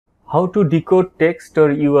How to decode text or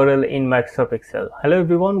URL in Microsoft Excel. Hello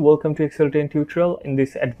everyone, welcome to Excel 10 tutorial. In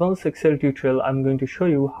this advanced Excel tutorial, I'm going to show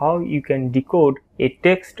you how you can decode a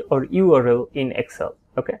text or URL in Excel.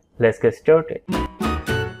 Okay, let's get started.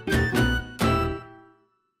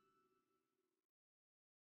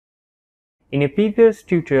 In a previous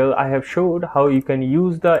tutorial, I have showed how you can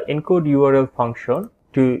use the Encode URL function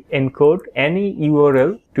to encode any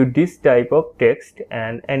URL to this type of text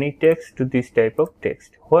and any text to this type of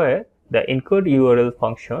text, where the Encode URL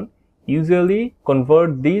function usually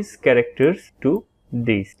convert these characters to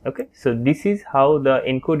this. Okay, so this is how the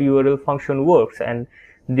Encode URL function works, and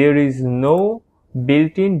there is no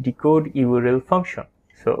built-in Decode URL function.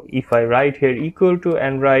 So if I write here equal to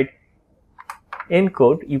and write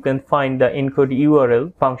encode, you can find the encode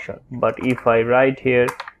URL function. But if I write here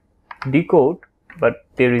decode, but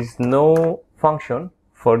there is no function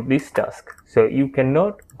for this task, so you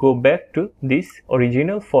cannot go back to this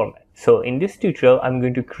original format. So in this tutorial, I'm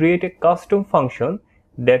going to create a custom function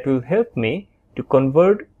that will help me to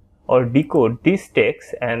convert or decode this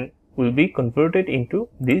text and will be converted into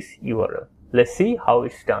this URL. Let's see how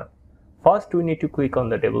it's done. First, we need to click on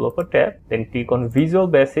the developer tab, then click on Visual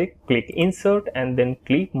Basic, click Insert, and then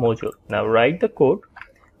click Module. Now write the code.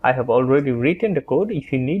 I have already written the code.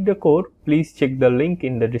 If you need the code, please check the link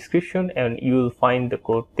in the description and you will find the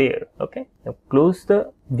code there. Okay, now close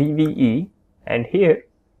the VBE, and here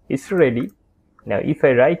it's ready. Now if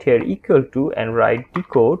I write here equal to and write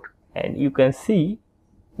decode, and you can see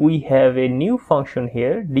we have a new function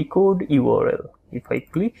here, decode URL. If I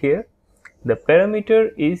click here, the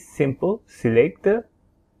parameter is simple. Select the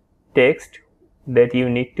text that you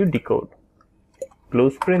need to decode,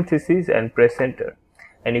 close parentheses and press enter,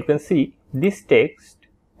 and you can see this text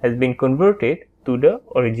has been converted to the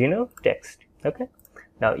original text. Okay,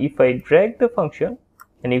 now if I drag the function,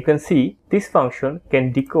 and you can see this function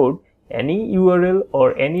can decode any URL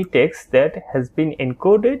or any text that has been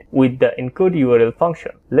encoded with the encode URL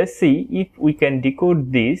function. Let's see if we can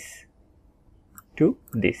decode this to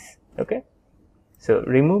this. Okay, so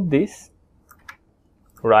remove this,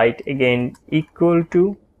 write again equal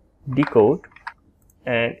to decode,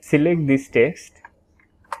 and select this text,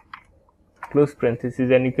 close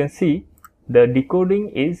parentheses, and you can see the decoding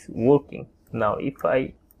is working. Now if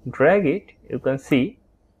I drag it, you can see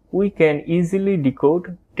we can easily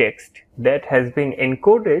decode text that has been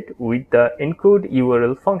encoded with the encode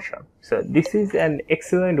URL function. So this is an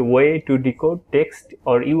excellent way to decode text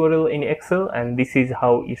or URL in Excel, and this is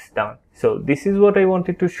how it's done. So this is what I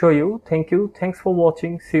wanted to show you. Thank you. Thanks for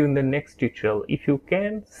watching. See you in the next tutorial. If you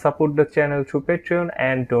can, support the channel through Patreon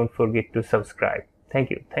and don't forget to subscribe. Thank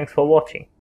you. Thanks for watching.